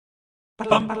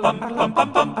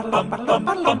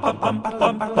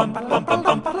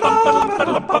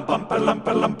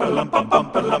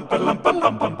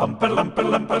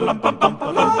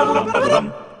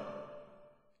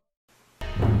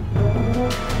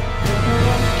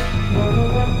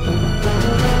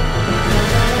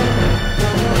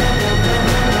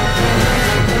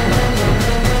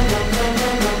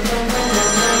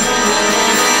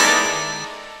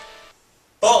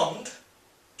Bond?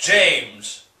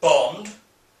 James Bond?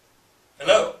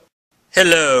 Hello?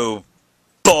 Hello,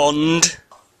 Bond.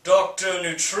 Dr.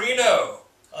 Neutrino,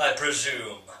 I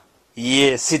presume.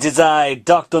 Yes, it is I,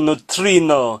 Dr.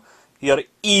 Neutrino, your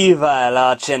evil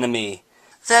archenemy.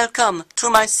 Welcome to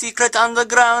my secret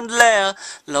underground lair,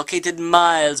 located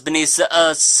miles beneath the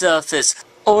Earth's surface.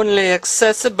 Only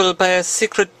accessible by a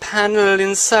secret panel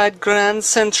inside Grand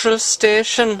Central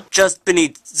Station. Just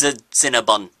beneath the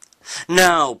Cinnabon.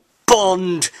 Now,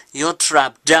 Bond, you're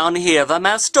trapped down here while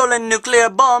my stolen nuclear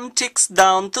bomb ticks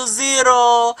down to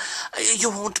 0. You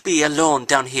won't be alone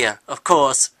down here, of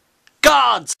course.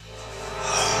 Guards!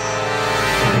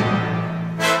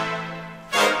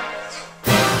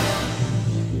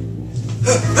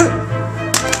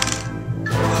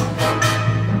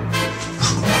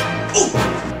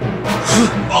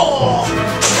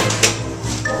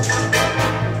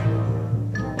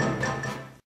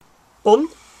 Bond?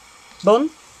 Bond?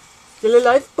 Still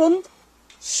alive, Bond?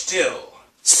 Still.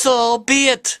 So be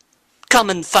it.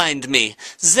 Come and find me.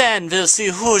 Then we'll see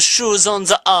whose shoes on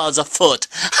the other foot.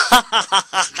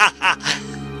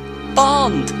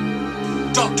 Bond!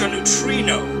 Dr.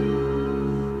 Neutrino.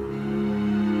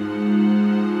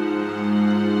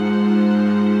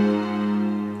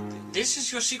 This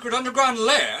is your secret underground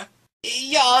lair?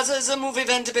 Yeah, the movie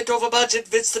went a bit over budget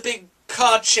with the big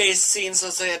car chase scene, so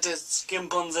they had to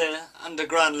skimp on the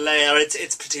underground layer.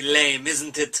 It's pretty lame,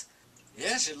 isn't it?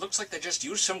 Yes, it looks like they just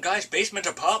used some guy's basement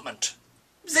apartment.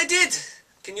 They did!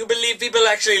 Can you believe people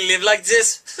actually live like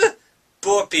this?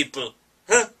 Poor people.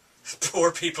 Huh?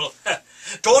 Poor people.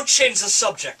 Don't change the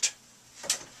subject.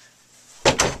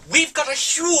 We've got a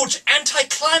huge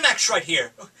anticlimax right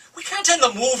here. We can't end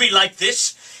the movie like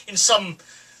this, in some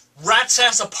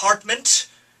rat's-ass apartment.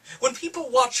 When people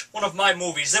watch one of my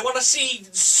movies, they want to see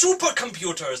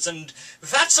supercomputers and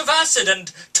vats of acid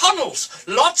and tunnels.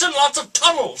 Lots and lots of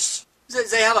tunnels.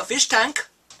 They have a fish tank.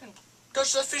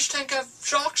 Does the fish tank have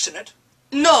sharks in it?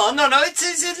 No, it's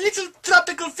a little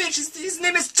tropical fish. His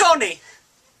name is Tony.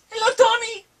 Hello,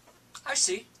 Tony. I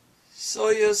see. So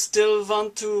you still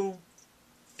want to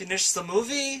finish the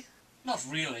movie? Not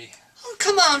really. Oh,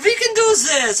 come on, we can do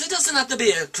this. It doesn't have to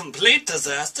be a complete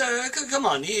disaster. Come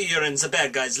on, you're in the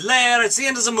bad guy's lair. It's the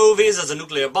end of the movie. There's a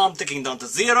nuclear bomb ticking down to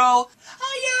 0. Ah,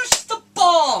 yes, the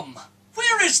bomb.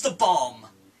 Where is the bomb?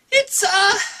 It's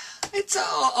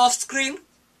off-screen.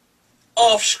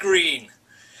 Off-screen.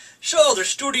 So the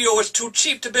studio was too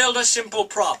cheap to build a simple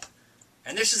prop.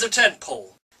 And this is a tent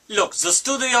pole. Look, the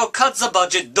studio cut the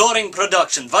budget during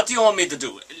production. What do you want me to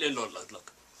do?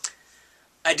 Look.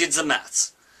 I did the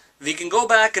maths. We can go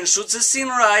back and shoot this scene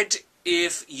right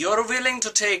if you're willing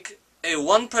to take a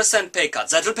 1% pay cut.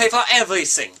 That will pay for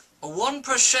everything. A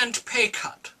 1% pay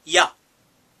cut. Yeah.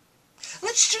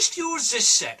 Let's just use this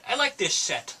set. I like this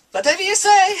set. Whatever you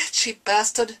say, cheap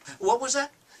bastard. What was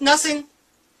that? Nothing.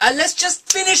 Let's just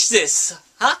finish this,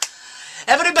 huh?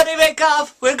 Everybody wake up.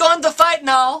 We're going to fight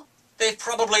now. They've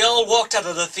probably all walked out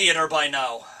of the theater by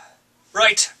now.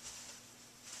 Right.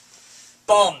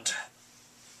 Bond.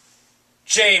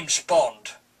 James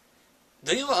Bond.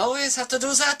 Do you always have to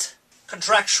do that?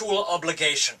 Contractual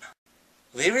obligation.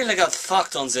 We really got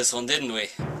fucked on this one, didn't we?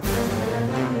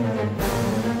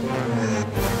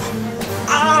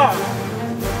 Ah!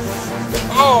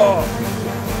 Oh!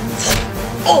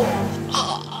 Oh!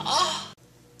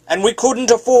 And we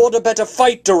couldn't afford a better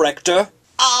fight director.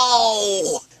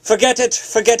 Ow! Forget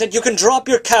it, you can drop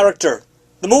your character.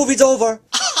 The movie's over.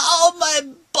 Ow,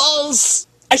 my balls!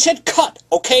 I said cut,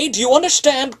 okay? Do you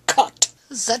understand? Cut.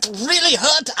 That really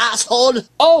hurt, asshole!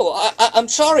 Oh, I'm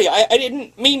sorry, I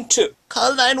didn't mean to.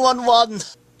 Call 911.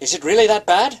 Is it really that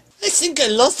bad? I think I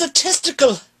lost a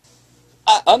testicle.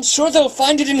 I'm sure they'll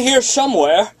find it in here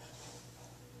somewhere.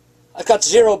 I've got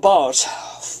 0 bars.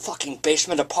 Fucking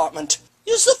basement apartment.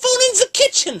 Use the phone in the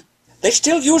kitchen. They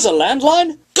still use a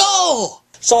landline? Go!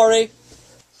 Sorry.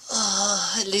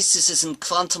 At least this isn't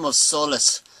Quantum of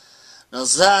Solace. Now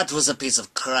that was a piece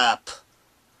of crap.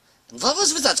 And what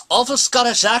was with that awful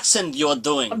Scottish accent you were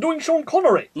doing? I'm doing Sean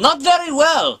Connery. Not very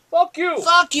well. Fuck you.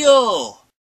 Fuck you.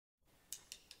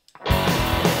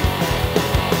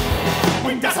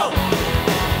 Windassel!